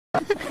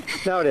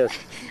Now it is.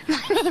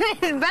 My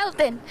name is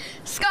Belton.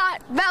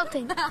 Scott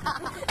Belton.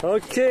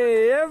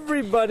 Okay,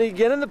 everybody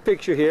get in the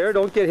picture here.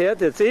 Don't get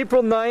hit. It's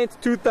April 9th,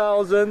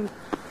 2000.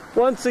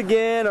 Once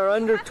again, our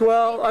under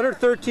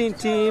 13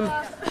 team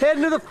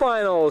heading to the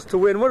finals to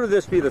win. What would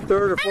this be, the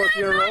third or fourth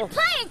year in a row? And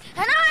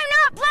I'm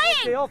not playing.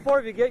 Okay, all four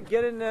of you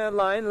get in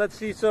line. Let's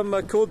see some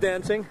cool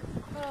dancing.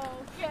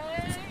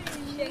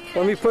 Okay.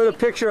 Let me put a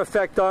picture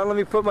effect on. Let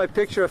me put my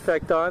picture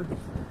effect on.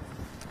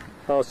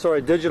 Oh,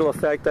 sorry, digital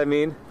effect, I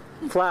mean.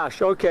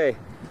 Flash, okay.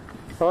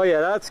 Oh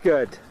yeah, that's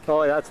good.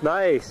 Oh, that's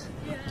nice.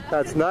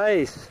 That's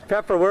nice.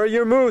 Pepper, where are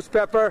your moves,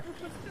 Pepper?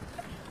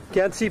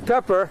 Can't see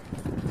Pepper.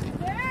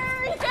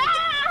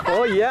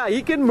 Oh yeah,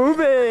 he can move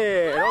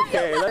it.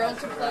 Okay,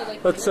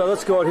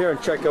 let's go out here and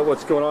check out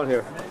what's going on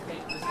here.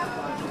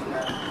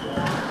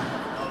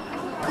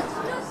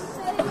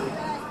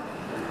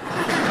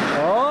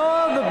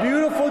 Oh, the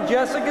beautiful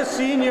Jessica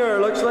Senior.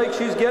 Looks like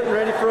she's getting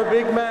ready for a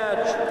big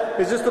match.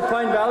 Is this the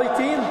Pine Valley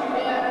team?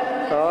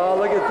 Oh,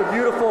 look at the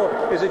beautiful.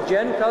 Is it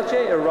Jen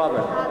Pelche or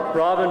Robin?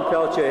 Robin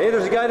Pelche. Hey,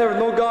 there's a guy there with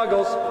no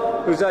goggles.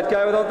 Who's that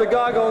guy without the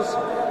goggles?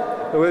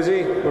 Who is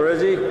he? Where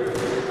is he?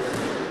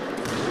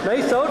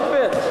 Nice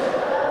outfit.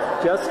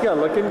 Jessica,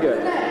 looking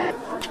good.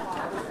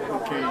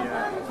 Okay, you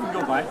can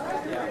go by.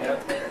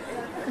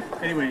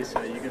 Anyways,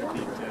 you're going to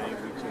beat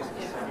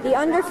the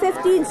under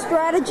 15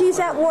 strategies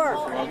at work.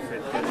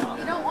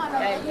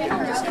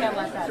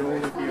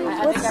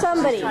 With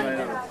somebody.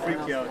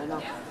 Freak you out.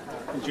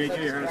 And JJ,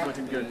 your hair is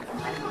looking good.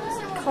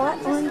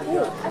 Caught on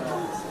tape.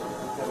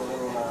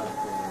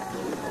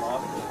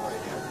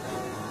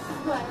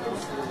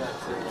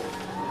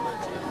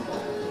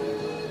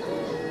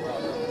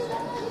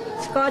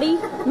 Scotty,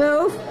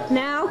 move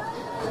now.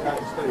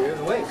 Scotty, you're in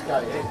the way,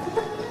 Scotty. Hey.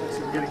 So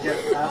we're going to get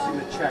passing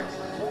the check.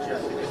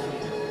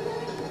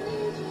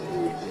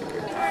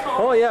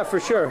 Oh yeah, for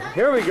sure.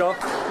 Here we go.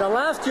 Now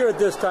last year at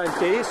this time,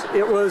 Case,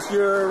 it was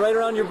right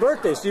around your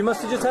birthday, so you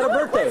must have just had a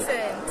birthday.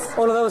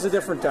 Oh no, that was a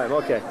different time.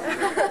 Okay.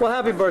 Well,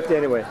 happy birthday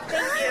anyway.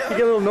 Thank you. You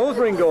get a little nose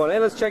ring going. Hey,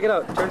 let's check it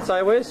out. Turn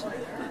sideways.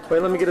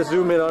 Wait, let me get a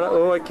zoom in on it.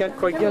 Oh, I can't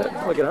quite get it.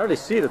 Oh, I can hardly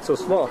see it. It's so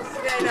small.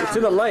 It's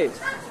in the light.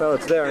 Well,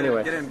 it's there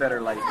anyway. Get in better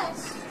light.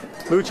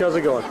 Luch, how's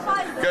it going?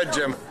 Good,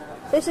 Jim.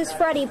 This is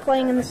Freddie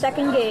playing in the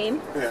second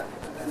game. Yeah.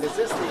 Is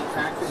this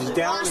He's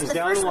down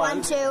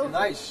one. To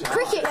Nice.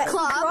 Cricket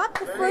Club. Dropped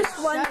the first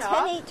one,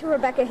 10-8 to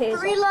Rebecca Hazel.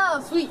 3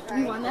 love. Sweet.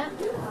 We won that.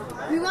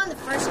 We won the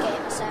first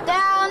game.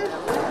 Down.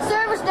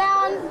 Service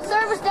down.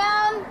 Service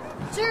down.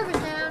 Service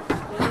down.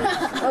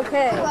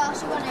 Okay. Well,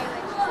 she won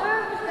anyway.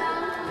 Service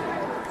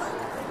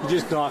down. You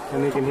just knock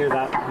and they can hear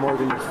that more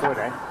than your foot,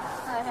 eh?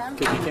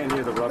 Because you can't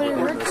hear the rubber. Hey,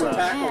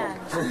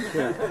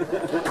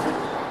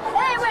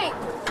 wait.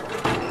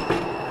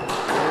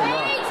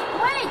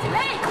 Wait.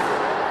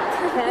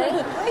 Okay.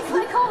 Wait till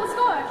I call the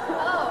score.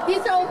 Oh. He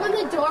has to open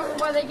the door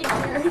before they get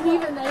here.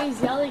 Even though he's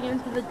yelling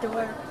into the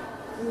door.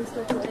 And he's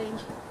still playing.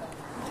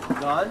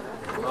 Gone?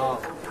 Oh.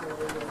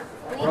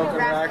 Broken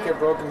racket,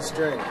 broken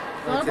string.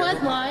 Wanna play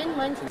with mine?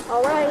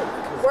 All right,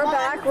 we're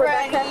back.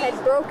 Rebecca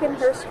had broken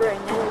her string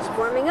and is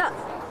warming up.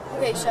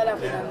 Okay, shut up.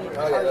 Filming.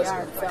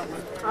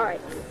 All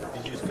right.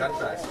 Did you use gun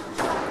press?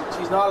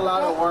 She's not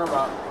allowed to warm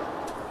up.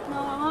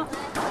 No.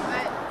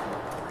 Alright.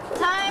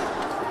 Time.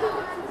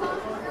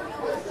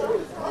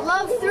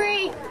 Love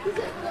 3.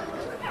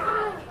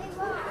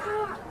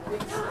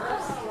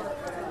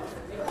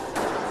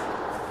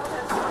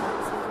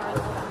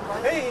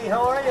 Hey,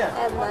 how are you?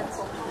 And let's.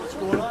 What's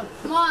going on?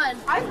 Come on.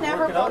 I've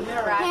never broken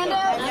a racket. Hand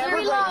out I've never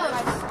 3 broken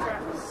love.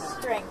 my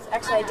strings.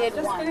 Actually, I did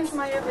once.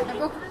 I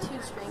broke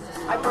 2 strings.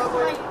 I broke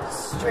my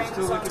strings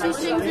on my 2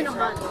 strings in a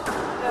month.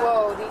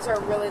 Whoa, these are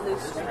really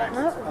loose strings.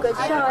 Oh, good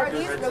Are shot.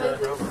 these really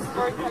loose?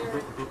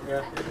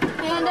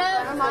 Hand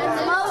out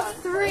love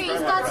 3.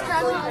 He's not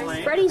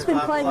struggling. Freddie's been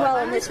playing well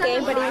in this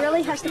game, but he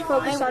really has to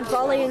focus on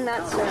volleying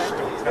that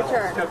serve.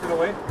 Return. Kept it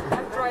away?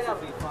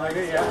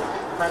 Okay,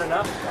 yeah. Had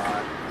enough?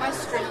 My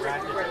strings are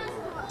great.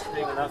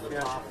 Big enough,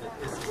 yeah.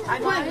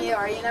 I'm on you.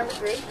 Are you number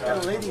 3? Yeah,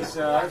 ladies,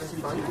 I've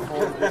seen people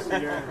fold this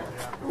year.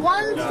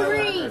 1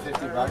 3.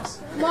 $50.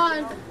 Come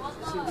on.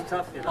 Should be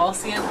tough, you know. All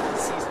season.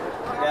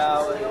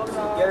 Yeah,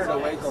 well, get her to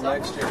wait till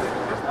next year.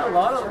 A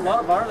lot of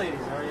our ladies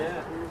are,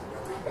 yeah.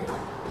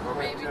 Or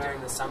maybe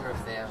during the summer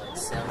if they have like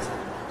sales.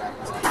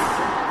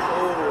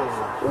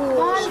 Come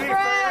on,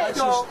 Fred.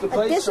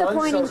 A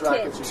disappointing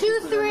kid. 2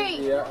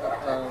 3. Yeah,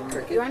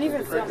 You aren't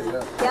even filming.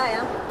 Yeah, I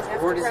am.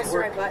 Where does it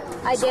work?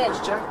 I did.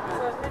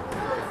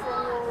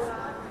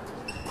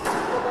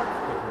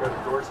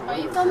 Are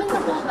you filming the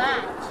whole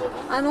match?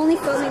 I'm only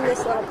filming this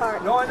little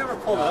part. No, I never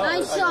pulled it out.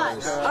 Nice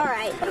shot. All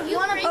right. You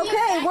want to bring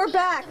Okay, we're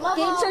back.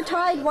 Games are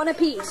tied 1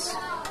 apiece.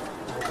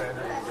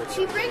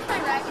 She breaks my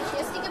racket. She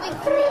has to give me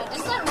 3.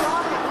 Just let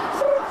Robert.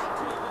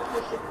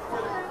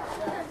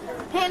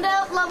 Hand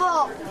out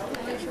level.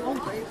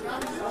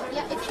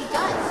 Yeah, if she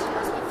does, she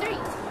must be 3.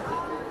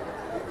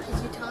 Did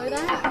you tell her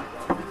that?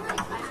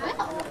 I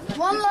will.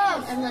 1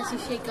 love. Unless you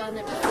shake on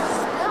it. No,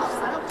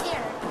 I don't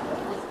care.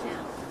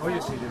 Oh,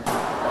 yes, you do.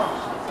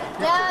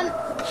 Down.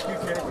 You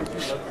can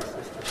because you love your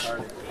sister,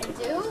 Carly.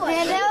 do.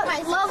 Hand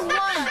out love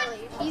one.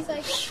 He's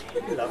like,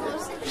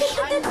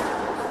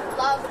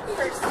 love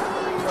person.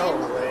 No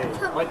way.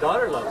 My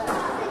daughter loves it.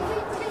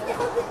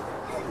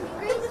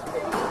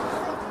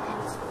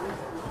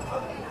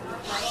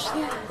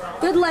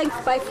 Good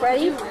length by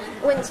Freddie.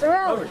 Wins the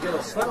round.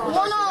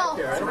 1-all.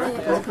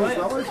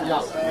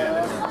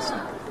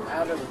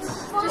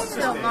 Just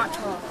still not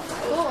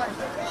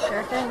 12.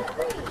 Sure thing.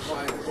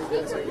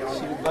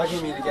 She's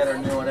bugging me to get her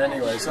new one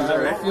anyway, so I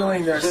have a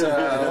feeling there's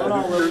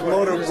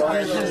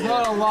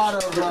not a lot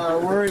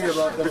of worry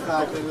about the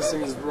fact that this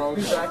thing is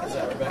broken.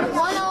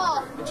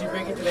 1-all. Did you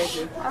break it today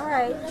too? All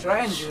right. Should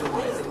I undo it?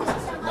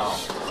 No.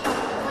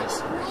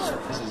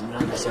 This is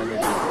not the center.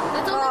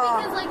 That's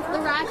only because like the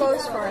racket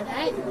Goes for it.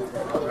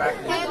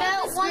 Hand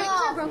out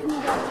 1-all.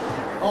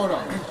 Oh no.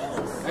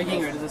 I'm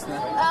getting rid of this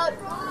now. Out.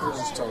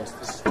 This is toast.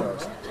 This is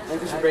toast. I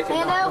think we should break it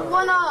Hand now. out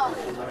 1-all.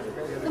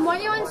 The more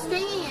you're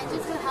unstringing it,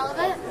 just for the hell of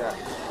it.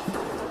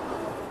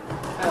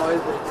 I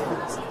always break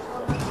things.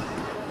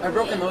 I've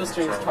broken those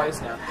strings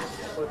twice now.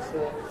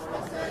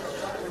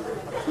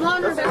 Come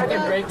on, Rebecca. I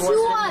can break one 2-1.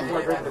 string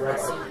before I break the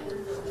rest.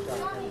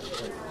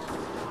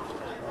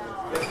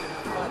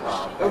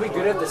 It'll be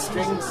good if the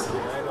strings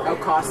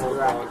outcost the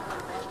racket.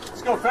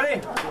 Let's go,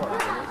 Freddie.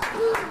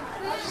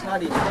 It's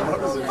not even.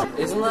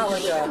 Isn't that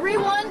like a...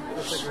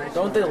 3-1.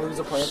 Don't they lose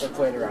a point if they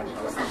play it around?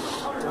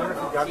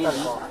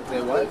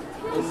 They what?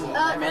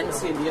 I meant to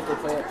see if they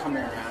play it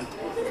coming around.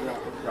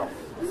 No.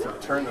 So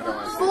turn it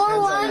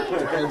on. 4-1.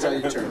 Depends how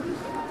you turn.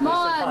 Come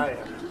on.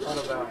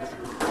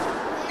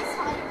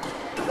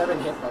 I've been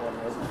hit by one,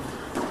 wasn't it?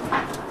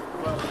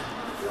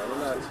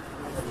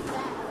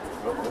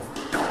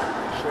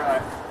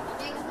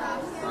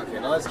 Okay,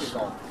 now let's keep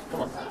going.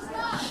 Come on.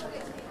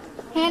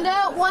 Hand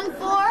out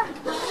 1-4.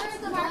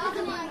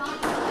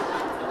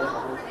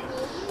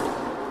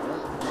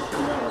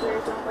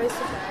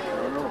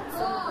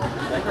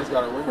 Becca's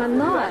got a win. I'm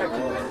not.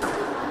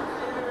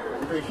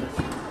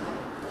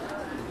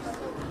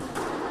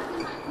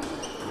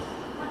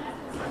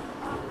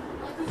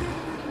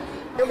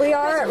 Here we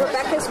are at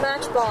Rebecca's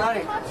match ball.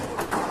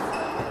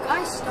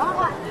 Guys,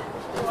 stop.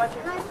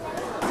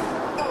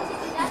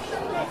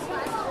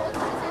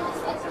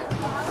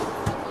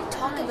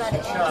 Talk about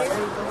it.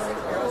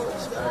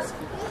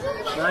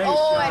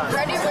 Oh, and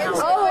Freddie wins.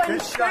 Oh, and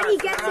Freddie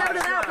gets out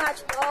of that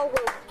match ball.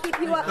 We'll keep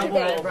you up to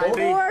date.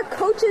 More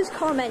coaches'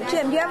 comment.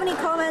 Jim, do you have any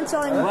comments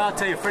on? Well, I'll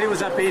tell you, Freddie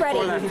was up 8-4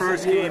 Freddie. that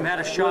first game, had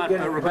a shot,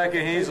 but Rebecca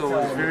Hazel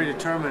was very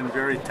determined,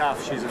 very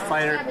tough. She's a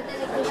fighter.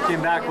 She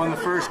came back, won the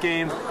first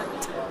game,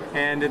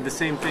 and did the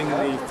same thing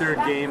in the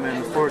third game,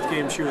 and the fourth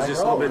game she was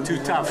just a little bit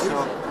too tough.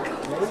 So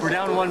we're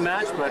down one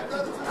match, but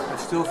I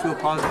still feel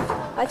positive.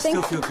 I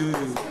think. Still feel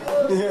good.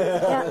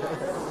 Yeah.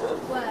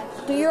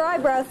 Do your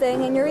eyebrow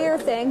thing and your ear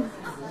thing.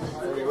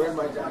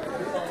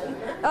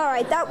 All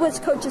right, that was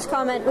coach's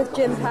comment with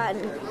Jim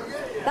Patton.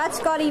 That's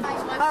Scotty.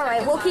 All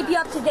right, we'll keep you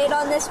up to date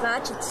on this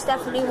match. It's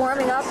Stephanie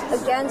warming up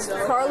against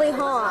Carly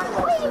Hahn.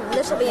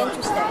 This will be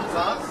interesting.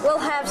 We'll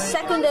have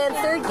second and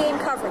third game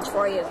coverage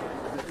for you.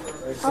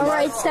 All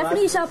right,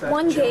 Stephanie's up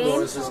one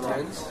game. 1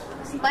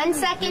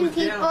 second,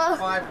 people.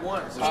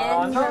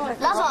 And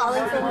Love all.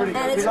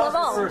 And it's love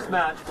all. First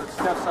match, but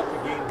Steph's up the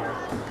game here.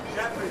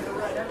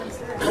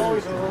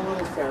 Always a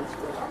little tense,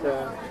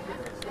 but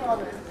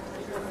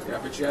Yeah,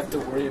 but you have to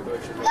worry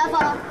about your... Love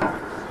all.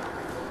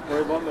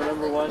 worry about the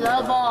number one.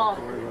 Love all.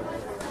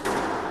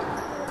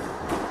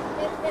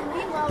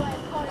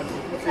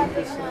 She's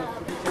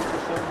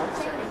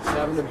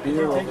having a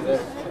beer over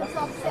there.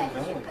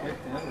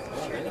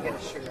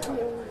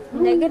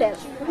 Negative.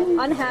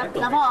 Unhappy.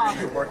 Love all.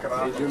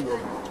 Hey, Jimbo.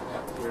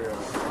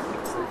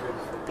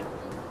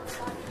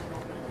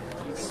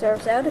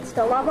 Serves out, it's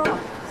still love all.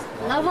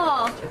 Love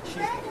all. Is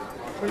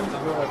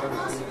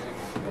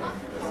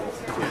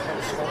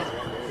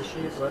she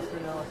at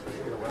Western now?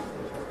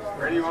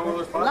 Ready, you want one of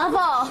those pots? Love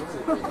all.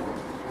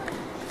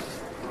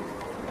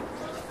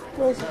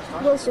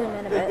 We'll zoom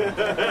in a bit.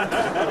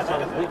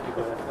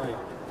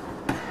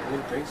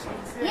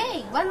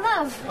 Yay, 1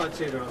 love. I'd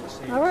say they're on the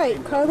same. All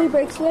right, Carly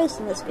breaks the ice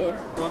in this game.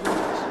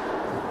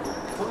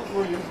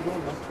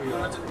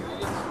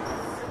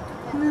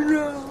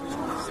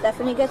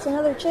 Stephanie gets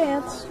another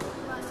chance.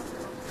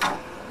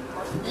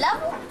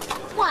 Love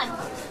 1.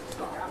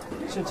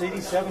 Since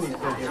 87 he's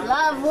been here.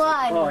 Love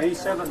 1. Oh,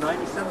 87,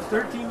 97,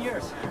 13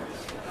 years.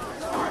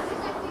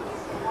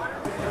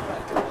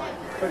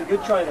 Pretty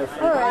good try there.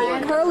 All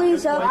right,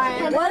 Carly's up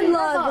 1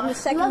 love in the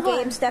second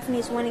game.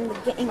 Stephanie's winning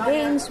the in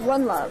games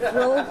 1 love.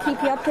 We'll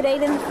keep you up to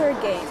date in the third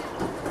game.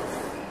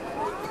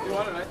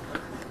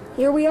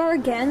 Here we are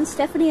again.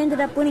 Stephanie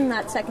ended up winning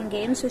that second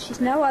game, so she's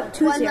now up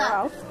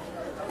 2-0.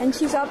 And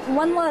she's up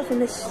 1 love in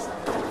this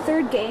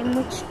third game,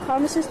 which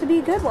promises to be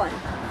a good one.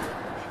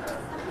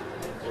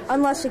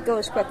 Unless it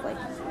goes quickly.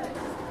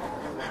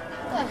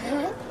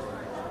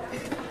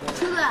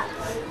 2 love.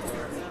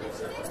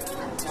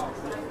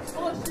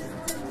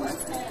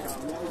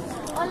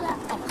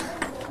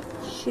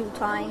 Shoe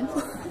time.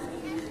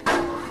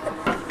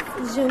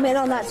 zoom in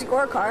on that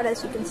scorecard,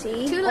 as you can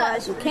see, or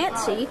as you can't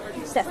see,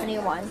 Stephanie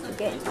won 2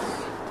 games.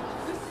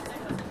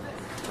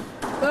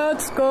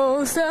 Let's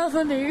go,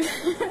 Stephanie!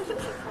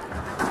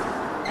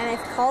 And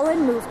if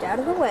Colin moved out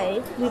of the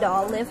way, we'd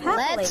all live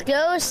happily. Let's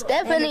go,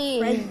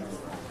 Stephanie! And if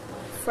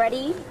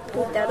Freddie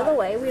moved out of the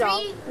way, we'd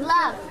all...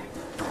 love.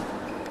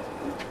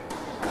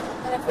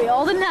 And if we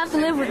all didn't have to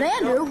live with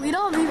Andrew, we'd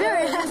all be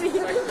very happy.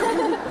 Till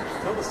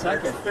the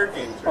second. Third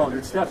game. Oh,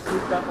 did Steph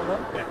sweep that one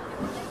up? Yeah.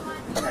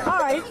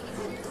 Alright.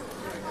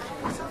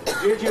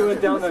 You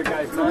went down there,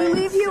 guys. So we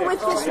leave you with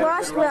this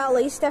last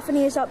rally.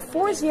 Stephanie is up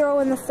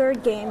 4-0 in the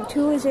third game,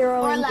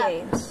 2-0 in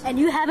games. And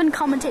you haven't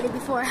commentated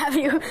before, have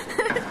you?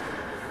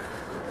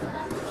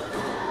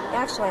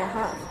 Actually, I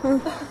have.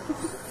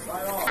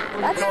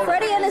 That's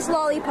Freddie and his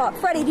lollipop.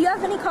 Freddie, do you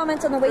have any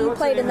comments on the way you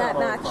played in that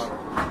match?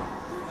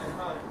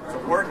 It's a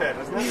warhead,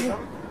 isn't it?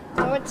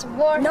 No, it's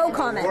war. No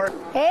comment.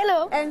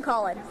 Hello. And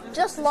Colin.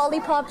 Just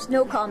lollipops,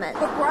 no comment.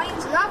 But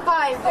Brian's not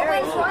by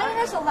very Wait, Brian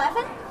is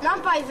 11?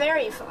 Not by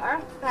very far.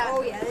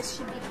 Oh yeah, this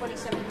should be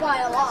 27. By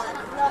a lot.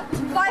 Not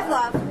 5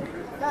 love.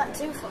 Not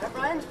too far.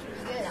 Brian's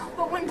pretty good.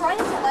 But when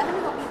Brian's 11,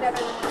 he'll be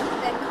better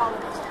than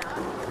Colin is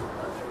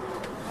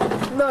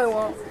now. No, he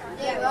won't.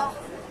 Yeah, well,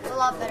 a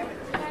lot better.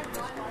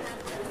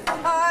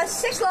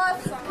 6 love.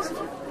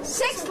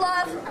 6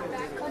 love.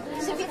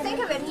 Because if you think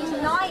of it, he's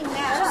 9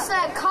 now. Just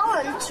that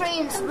Colin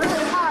trains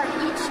really hard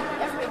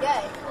every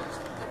day.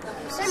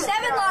 7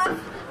 love.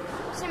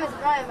 Same with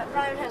Brian, but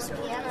Brian has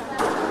piano.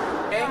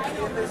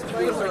 In this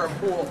place or a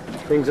pool?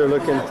 Things are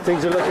looking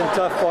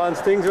tough,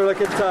 Fonz. Things are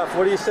looking tough.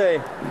 What do you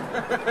say?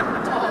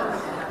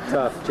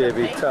 Tough,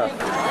 JB, tough.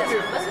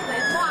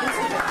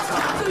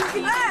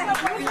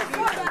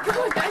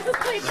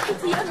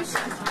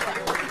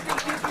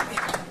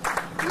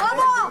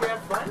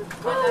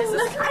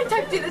 I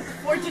typed in a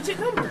 4-digit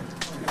number.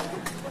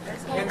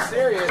 In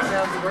Syria, it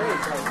sounds great.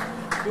 Like,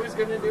 who's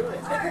going to do it?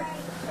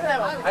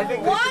 I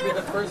think this should be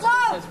the first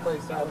business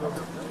place to have an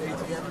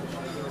ATM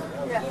machine.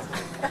 Yeah.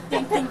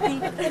 Ding, ding, ding.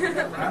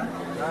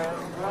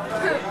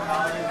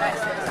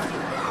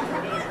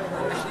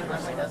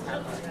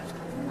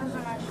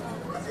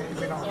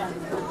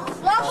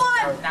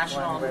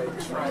 National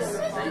Trust.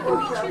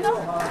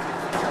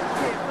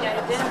 Yeah,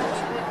 it did.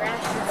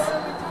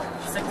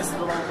 It's like this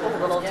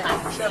little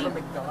tiny machine, and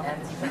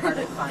you can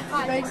hardly find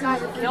it.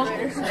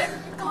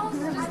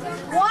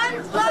 One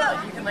love.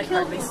 You can like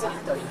hardly see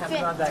it though. You have to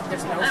go back.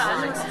 There's no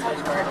physics to it.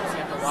 You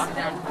have to walk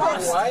down.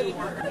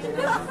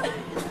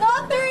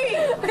 Not 3.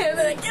 They're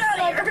like, get out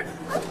of here.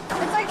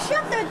 It's like,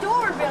 shut the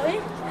door, Billy.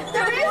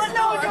 There is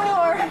no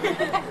door.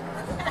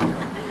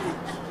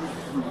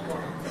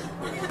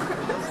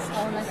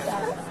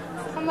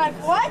 I'm like,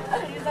 what?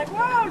 He's like,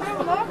 wow, no,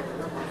 look.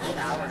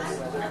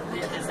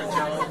 There's like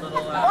no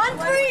little. 1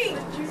 3.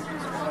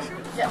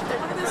 Yeah,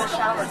 there's no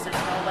showers. There's no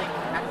like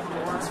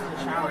actual doors for the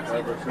showers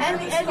either.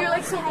 And you're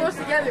like so close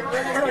together.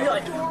 You're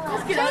like,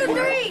 let's get out of 2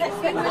 here. 3.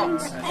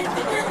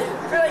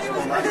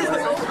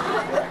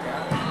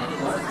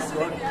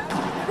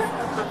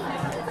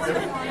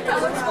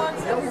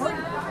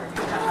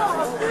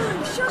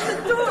 Shut the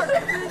door.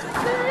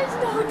 There is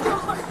no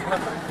door.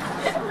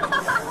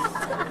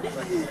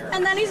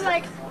 And then he's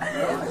like,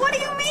 what do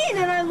you mean?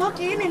 And I look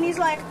in and he's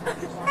like,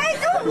 hey,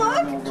 don't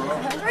look.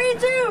 3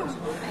 2.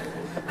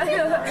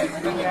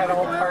 You had a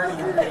whole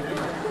party.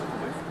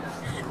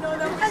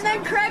 And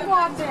then Craig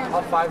walked in.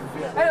 All 5 of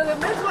you. I know, the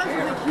men's one's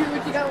really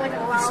cute. You got like a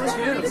lounge.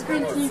 There's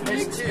two.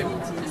 There's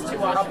two.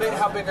 How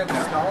big are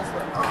the stalls?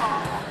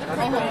 I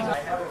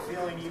have a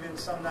feeling even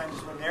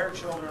sometimes when their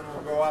children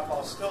will grow up,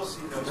 I'll still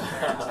see those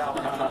parents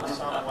helping them in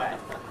some way.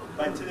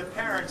 But to the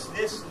parents,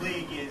 this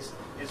league is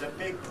a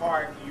big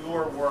part of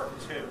your work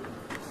too.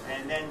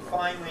 And then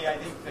finally, I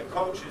think the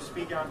coaches,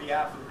 speaking on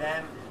behalf of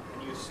them,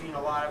 and you've seen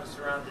a lot of us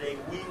around today,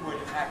 we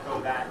would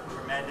echo that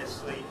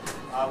tremendously.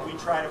 We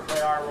try to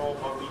play our role,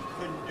 but we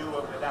couldn't do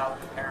it without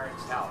the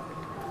parents' help.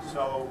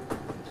 So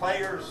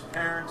players,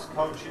 parents,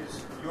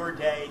 coaches, your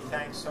day,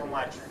 thanks so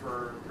much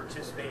for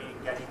participating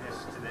and getting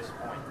this to this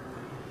point.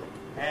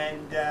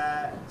 And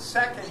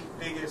second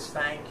biggest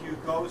thank you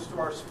goes to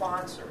our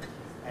sponsor.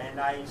 And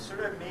I sort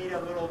of made a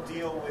little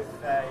deal with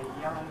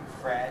young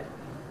Fred,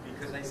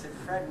 because I said,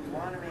 Fred, we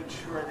want to make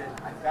sure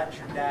that I've got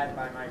your dad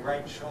by my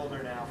right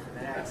shoulder now for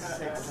the next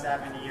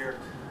 6-7 years.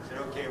 I said,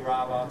 okay,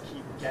 Rob, I'll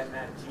keep getting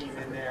that team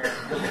in there.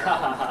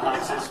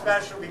 This is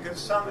special because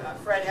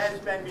Fred has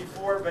been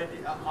before, but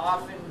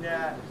often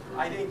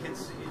I think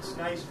it's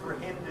nice for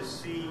him to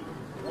see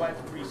what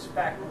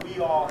respect we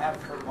all have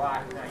for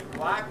Black Knight.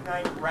 Black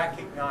Knight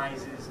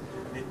recognizes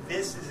that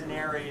this is an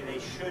area they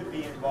should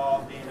be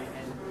involved in,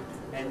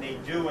 and they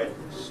do it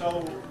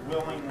so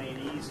willingly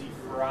and easy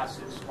for us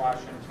at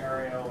Squash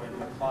Ontario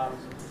and the clubs.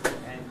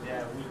 And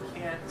we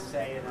can't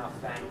say enough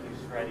thank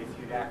yous, Fred, if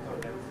you'd echo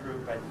them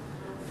through. But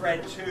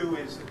Fred, too,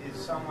 is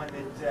someone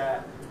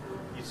that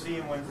you see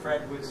him when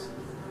Fred was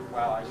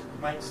well, I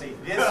might say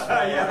this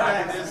way,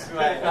 not this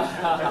way.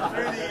 But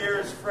through the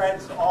years,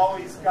 Fred's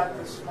always got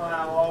the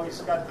smile,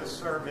 always got the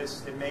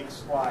service to make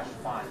squash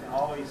fun.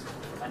 Always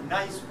a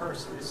nice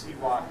person to see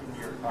walk into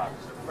your club.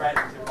 So Fred,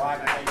 to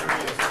walk into you.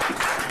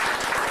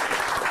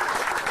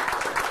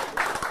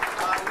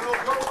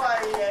 We'll go by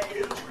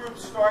age group,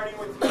 starting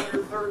with the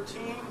under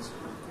 13s.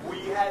 We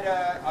had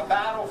a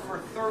battle for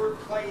third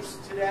place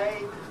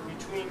today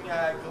between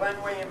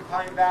Glenway and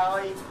Pine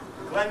Valley.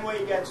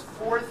 Glenway gets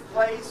fourth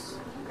place,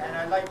 and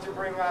I'd like to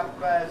bring up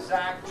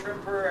Zach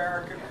Trimper,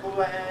 Erica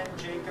Coulihan,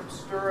 Jacob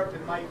Stirrup,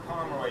 and Mike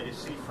Pomeroy to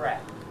see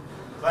Fred.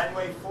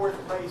 Glenway fourth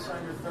place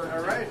under 13.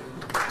 All right.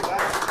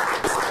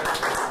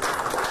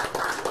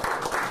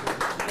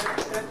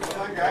 Well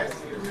done, guys.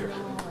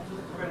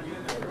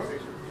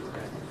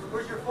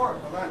 Where's your fork?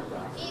 Hold on.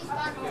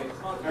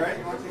 All right,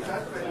 you want to take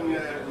that and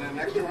an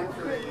extra one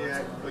for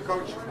the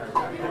coach.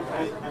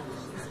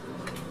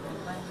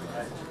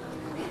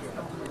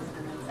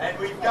 And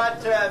we've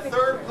got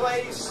third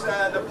place,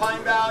 the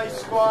Pine Valley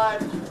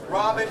squad,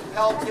 Robin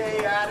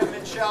Peltier, Adam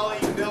Michelli,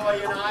 Bill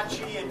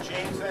Iannacci, and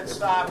James Van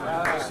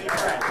Stappen. Go see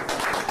Fred.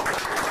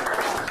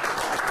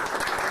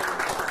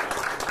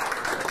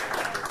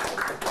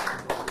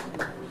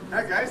 All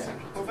right, guys.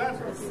 Hold on.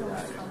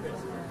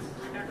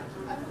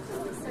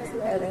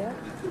 There they are.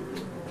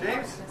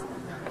 James?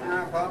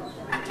 Bob.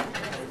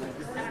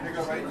 Here you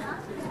go, buddy.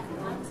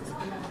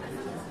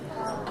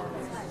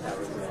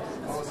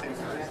 All the same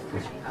size.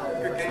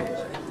 Good game.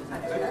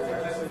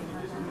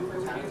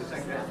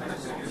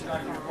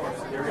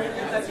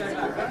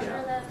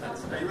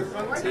 Are you with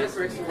Glenway? Yes,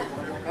 Rick.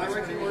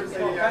 Glenway team was the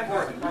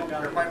fourth.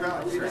 Or Pine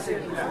Valley.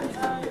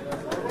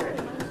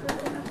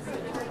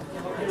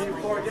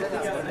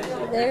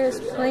 There's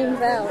Pine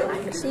Valley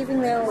receiving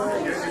their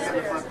awards.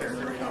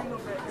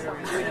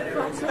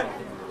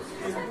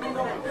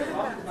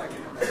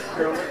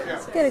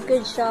 Let's get a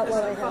good shot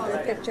while I have the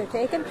picture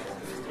taken.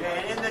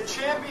 And in the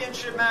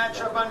championship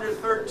matchup under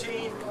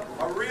 13,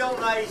 a real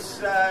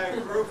nice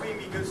grouping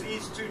because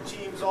these two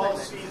teams all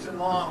season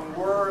long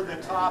were the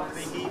top of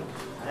the heap.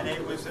 And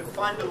it was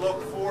fun to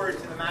look forward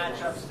to the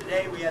matchups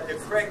today. We had the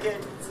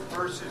Cricket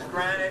versus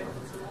Granite.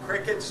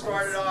 Cricket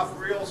started off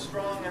real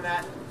strong in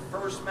that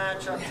first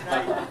matchup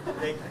tonight.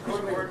 They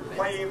weren't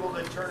quite able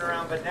to turn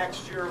around, but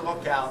next year,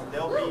 look out.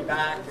 They'll be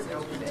back and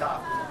they'll be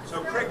tough.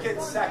 So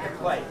Cricket second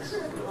place,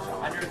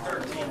 under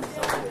 13.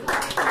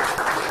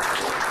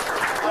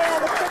 Yeah,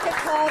 the Cricket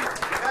Club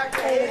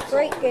played a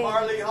great game.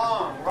 Marley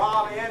Hong,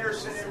 Rob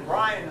Anderson, and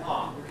Brian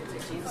Hong.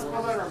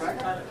 Well done,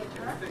 Rebecca.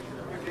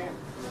 Good game.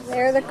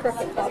 They're the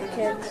Cricket Club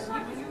kids.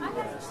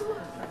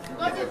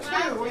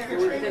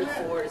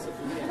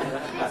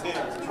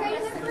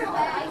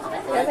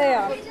 There they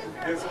are.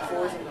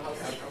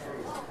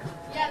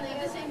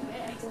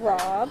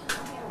 Rob,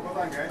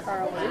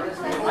 Carly,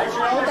 Rebecca,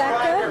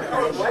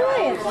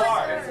 and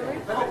Ryan.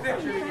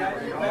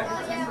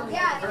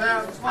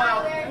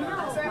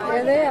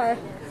 There they are.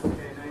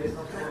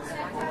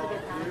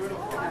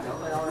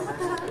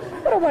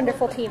 What a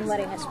wonderful team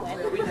letting us win.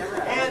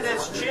 And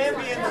as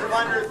champions of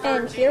under 13,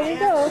 and here we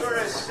go. Sort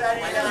of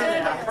setting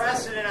a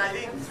precedent. I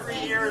think 3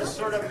 years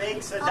sort of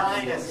makes a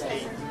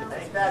dynasty. I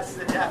think that's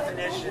the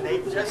definition.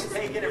 They've just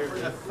taken it for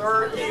the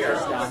third year.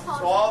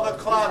 So all the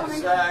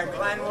clubs,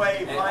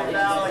 Glenway, Pine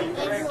Valley,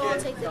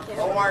 Cricket,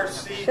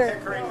 ORC,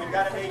 Pickering, we've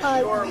got to make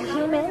sure we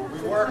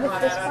work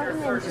on that under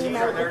 13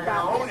 or they're going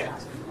to own it.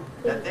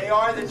 That they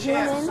are the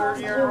champs,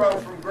 third year in a row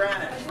from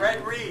Granite.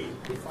 Fred Reed.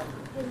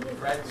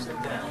 Fred, sit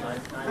down.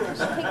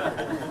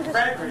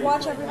 Fred Reed.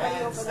 Watch everybody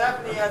and over there.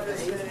 Stephanie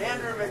Edmondson,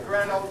 Andrew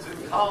McReynolds,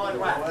 and Colin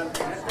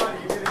West.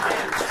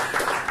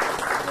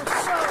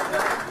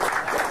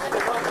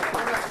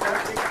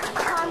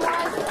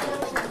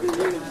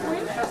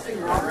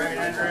 All right,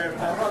 Andrew.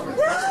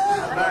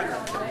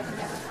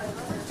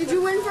 Did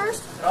you win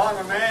first? Oh,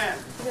 my man.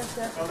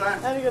 Well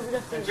done.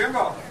 And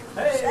Jimbo.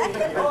 Hey!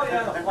 Oh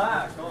yeah, the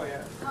black. Oh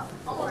yeah.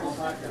 Well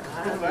done.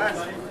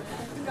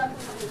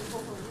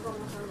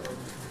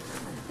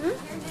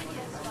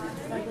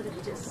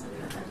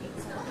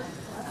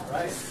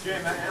 Right,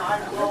 Jim, and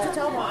I'm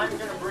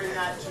going to bring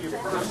that to you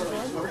personally.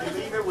 So if you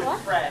leave it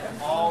with Fred,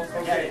 I'll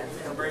get it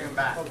and bring him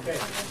back. Okay.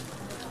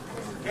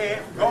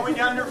 Okay, going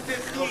under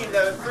 15,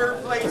 the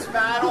third place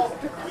battle,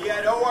 we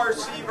had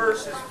ORC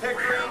versus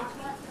Pickering.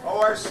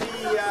 ORC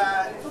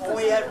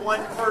only had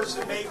one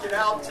person make it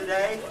out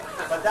today,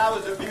 but that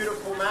was a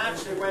beautiful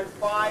match. They went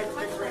 5,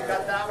 Pickering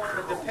got that one,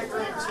 but the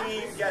Pickering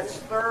team gets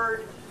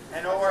third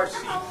and ORC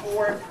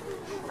fourth.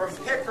 From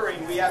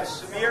Pickering, we have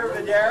Samir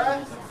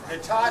Videra,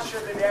 Natasha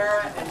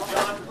Videra, and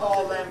John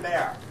Paul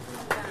Lambert.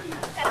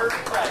 Third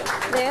place.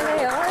 There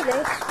they are.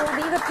 This will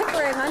be the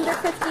Pickering under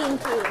 15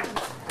 team.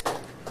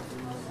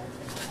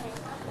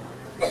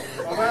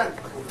 Well done.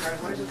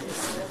 Congratulations.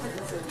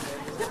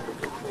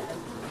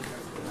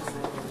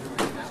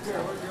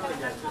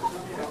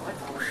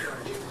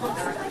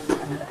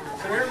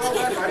 Samir, well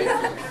done, buddy.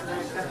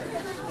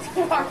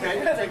 Okay,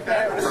 take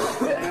that.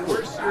 And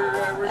where's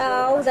your...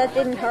 Oh, that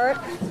didn't hurt.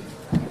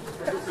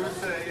 Who's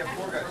the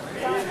 4 guys?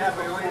 have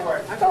a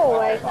reward. Go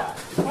away. I'll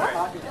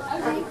take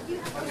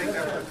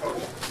that for the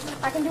coach.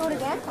 I can do it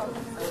again.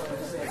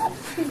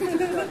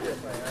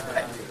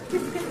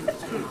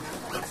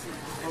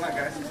 Hold on,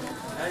 guys.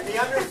 And the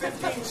under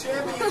 15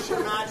 championship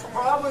match,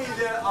 probably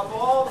of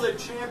all the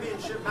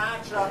championship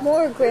matchups,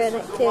 More this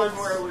Granite was the one Kids.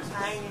 where it was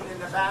hanging in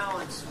the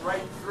balance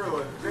right through.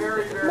 A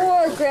very, very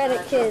More close Granite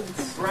matchup.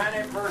 Kids.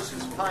 Granite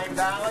versus Pine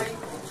Valley.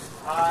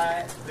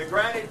 The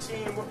Granite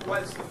team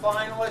was the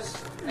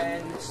finalist,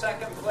 and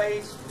second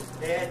place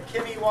they had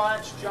Kimmy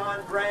Watts,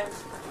 John Brent,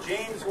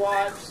 James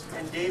Watts,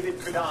 and David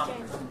Kodama.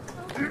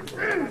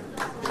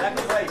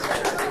 Second place.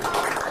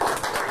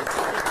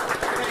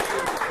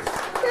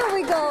 Here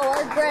we go,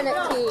 our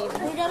Granite team.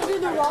 We gotta do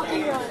the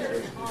Rocky run.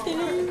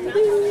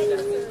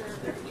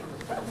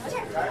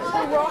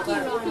 The Rocky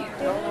run.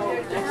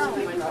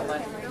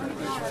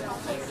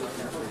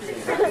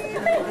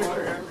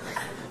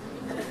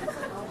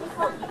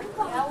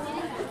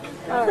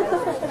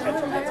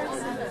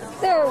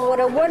 There, what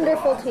a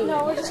wonderful team.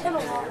 No, we're just gonna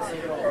walk.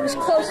 It was a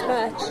close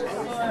match.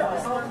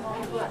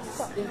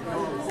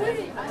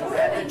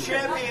 The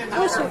champions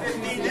under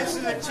 15, this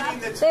is a team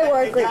that's They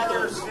were a been great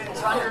together team.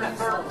 since under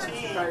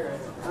 13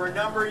 for a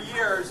number of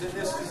years, and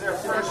this is their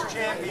first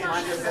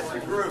championship as a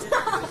group.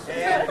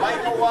 They had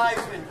Michael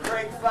Wiseman,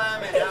 Craig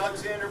Flaman,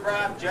 Alexander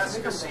Braff,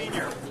 Jessica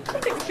Senior.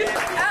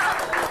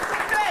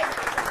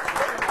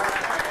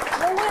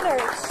 The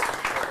winners.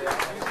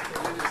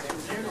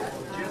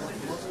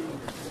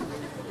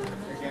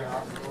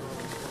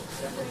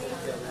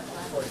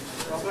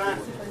 Well done.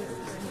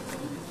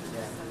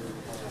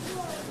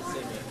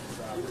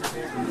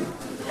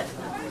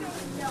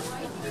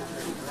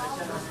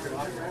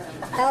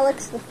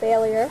 Alex the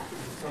failure.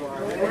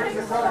 Where's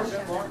the coach?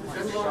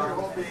 Just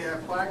hold the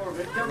flag.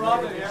 Come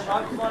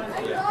on,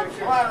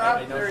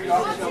 Rob. There you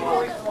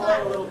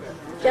go.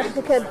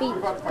 Jessica beat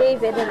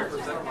David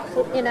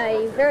in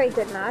a very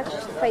good match,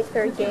 fight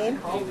third game.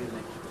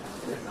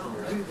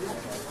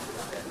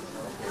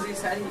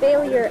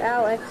 Failure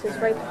Alex is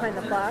right behind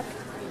the block.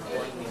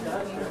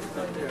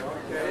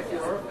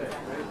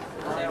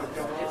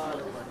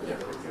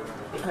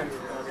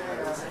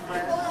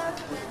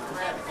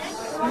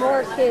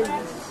 More kids.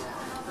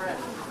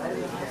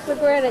 The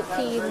Granite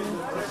team.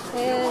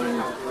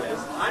 And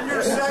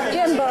Under 17,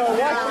 Jimbo watching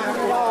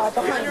it all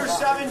behind under us.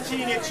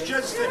 17, it's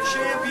just the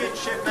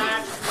championship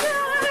match.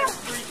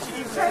 Three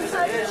teams in the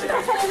division.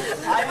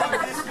 I think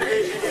this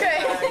division is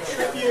a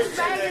tribute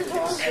to the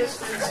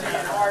consistency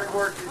and hard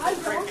work that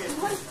the cricket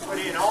put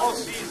in all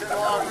season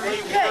long. They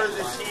were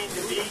the team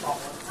to beat,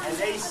 and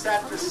they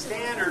set the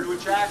standard,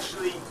 which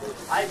actually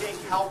I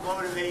think helped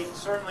motivate.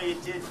 Certainly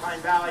it did Pine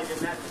Valley. They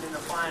met them in the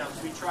finals.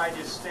 We tried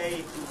to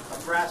stay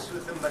abreast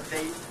with them, but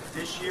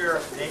this year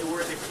they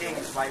were the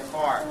kings by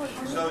far.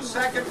 So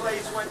second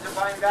place went to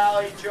Pine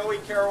Valley, Joey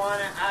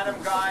Caruana,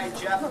 Adam Guy,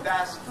 Jeff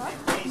Best,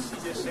 and Casey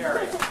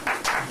Desari.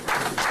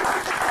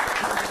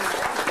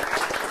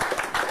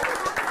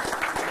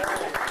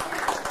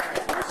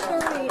 Who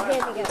are we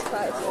handing out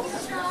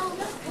prizes?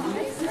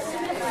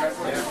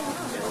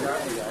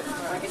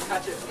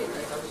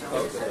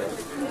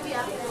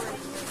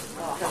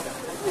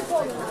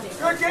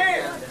 Good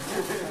game!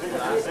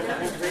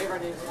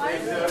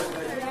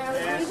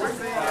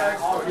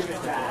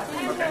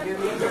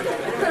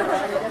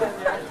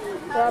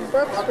 Rob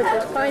Brooks with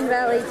the Pine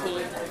Valley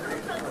team.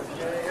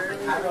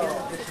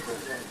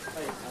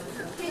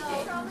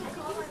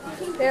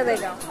 There they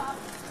go.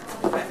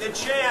 And the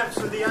champs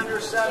of the under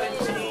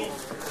 17,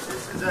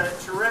 this is a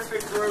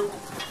terrific group.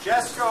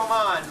 Jessica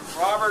Oman,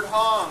 Robert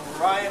Hong,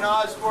 Ryan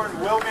Osborne,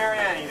 Will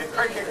Mariani, the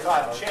Cricket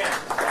Club champs.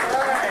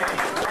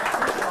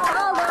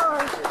 Oh,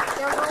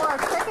 there were our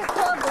cricket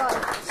club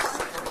runners.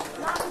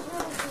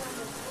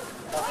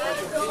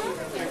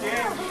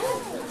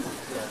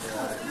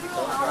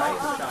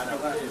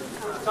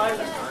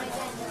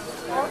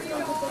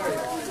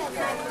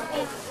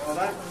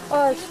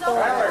 Oh, it's fun.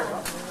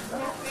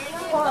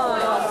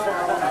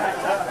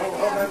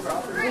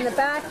 In the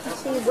back, you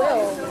see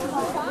Will.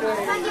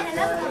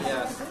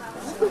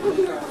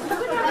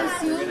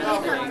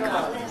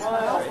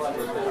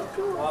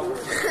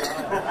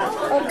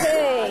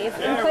 Okay,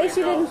 in case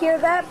you didn't hear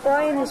that,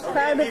 Brian is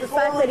proud of the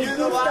fact that he Before we do the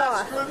goofed last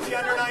off. group, the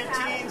under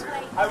 19s,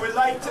 I would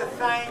like to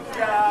thank,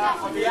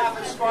 on behalf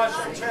of Squash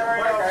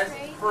Ontario,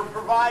 for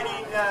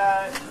providing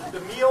the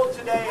meal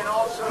today, and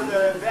also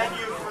the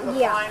venue for the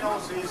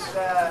finals is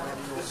the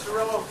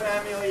Cirillo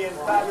family and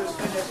Fabulous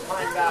Fitness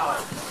Pine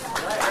Valley.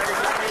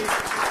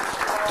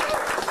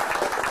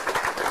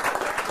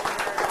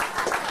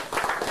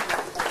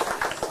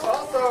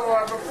 Also,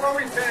 before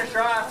we finish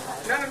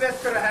off, none of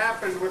this could have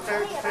happened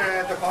without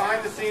the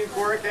behind-the-scenes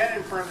work and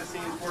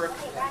in-front-of-the-scenes work.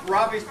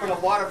 Robbie's put a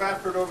lot of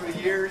effort over the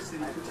years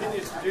and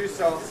continues to do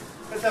so.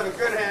 Let's have a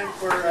good hand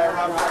for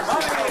Robbie.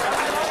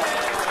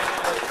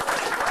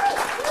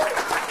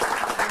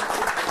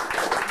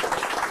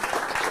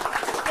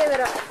 Give it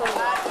up for me.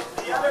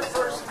 The other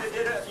person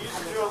that used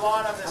to do a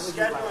lot on the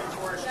scheduling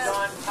for us,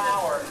 John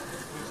Power,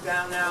 who's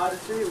down now in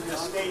the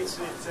States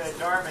at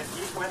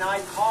Dartmouth. When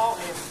I call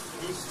him,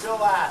 he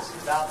still asks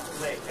about the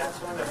league. That's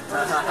one of the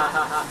first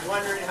things.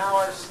 Wondering how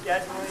our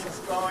scheduling is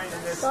going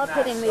and this Stop and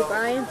that. hitting me,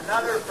 Brian.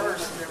 Another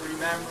person that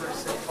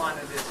remembers the fun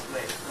of this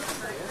league.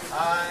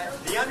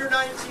 The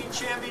Under-19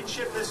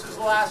 Championship, this is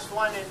the last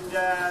one, and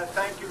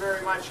thank you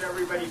very much,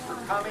 everybody, for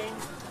coming.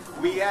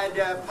 We had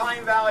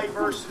Pine Valley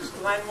versus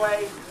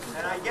Glenway,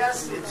 and I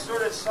guess it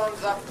sort of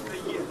sums up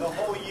the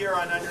whole year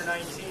on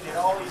Under-19. It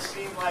always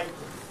seemed like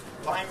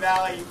Pine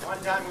Valley, one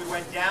time we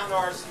went down to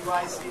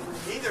RCYC,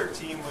 neither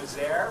team was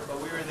there, but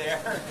we were there.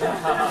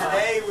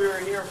 Today we were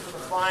here for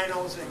the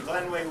finals, and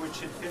Glenway, which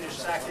had finished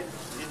second,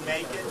 didn't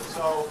make it.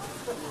 So,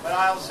 but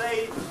I'll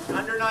say,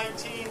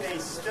 Under-19, they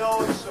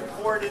still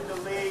supported the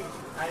league.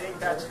 I think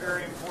that's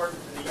very important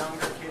for the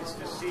younger kids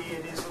to see.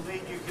 It is a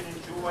league you can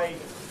enjoy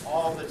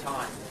all the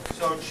time.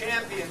 So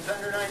champions,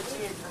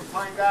 Under-19 from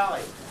Pine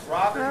Valley,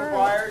 Robin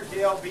McGuire,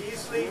 Dale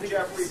Beasley,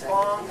 Jeffrey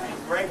Fong,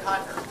 and Greg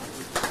Hunter.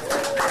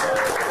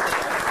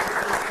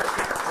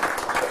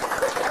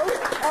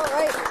 All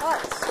right,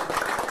 us.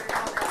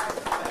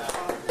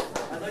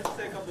 I'd like to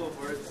say a couple of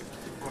words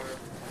before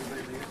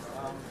everybody leaves.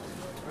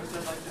 First,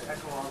 I'd like to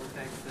echo all the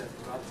thanks that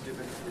Rob's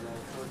given to the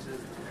coaches,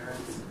 the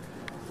parents,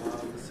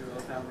 the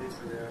Cirillo family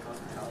for their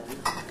hospitality.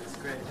 It's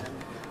great, and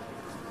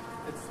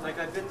it's like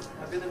I've been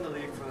in the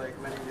league for like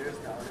many years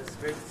now, and it's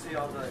great to see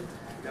all the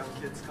young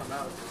kids come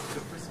out. It's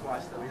good for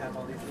squash that we have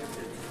all these new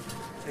kids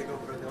take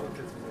over the old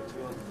kids when they're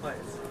too old to play.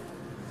 So,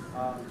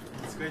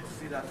 it's great to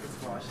see that for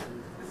squash,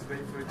 and it's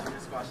great for junior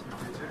squash in the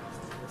future.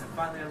 And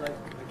finally, I'd like,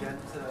 again,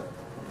 to,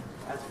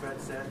 as Fred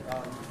said,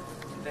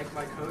 thank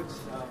my coach,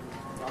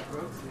 Rob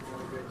Brooks. He's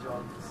doing a great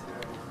job this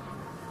year.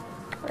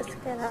 Let's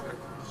get a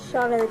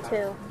shot of the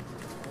two.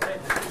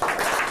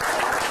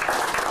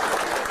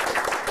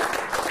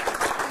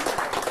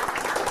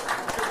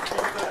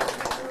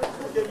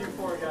 I'll give you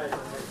four guys.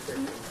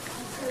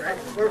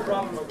 Where's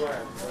Robin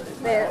McGuire?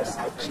 There's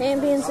the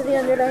champions of the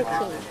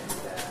Under-19.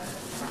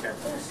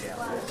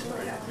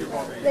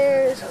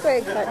 There's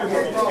Greg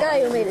Hunter, the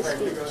guy who made a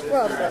speech.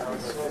 Rob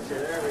Brooks.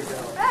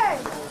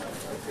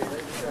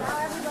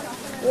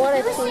 What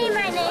a team.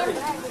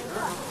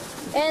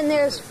 And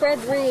there's Fred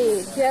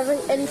Reed. Do you have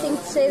anything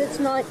to say that's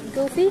not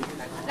goofy?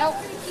 Nope.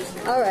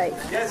 All right.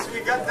 Yes, we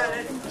got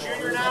the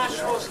Junior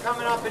Nationals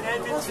coming up in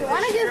Edmonton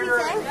Want a this goofy year.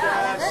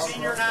 thing?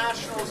 Senior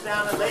Nationals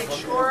down at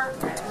Lakeshore,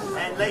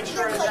 and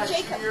Lakeshore has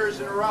had 2 years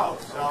in a row.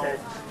 So,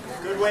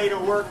 good way to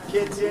work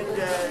kids in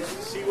to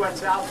see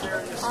what's out there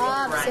in the scene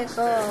ranks.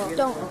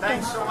 Don't.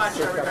 Thanks so much,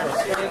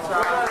 everybody.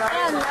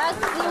 And that's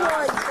the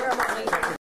award ceremony.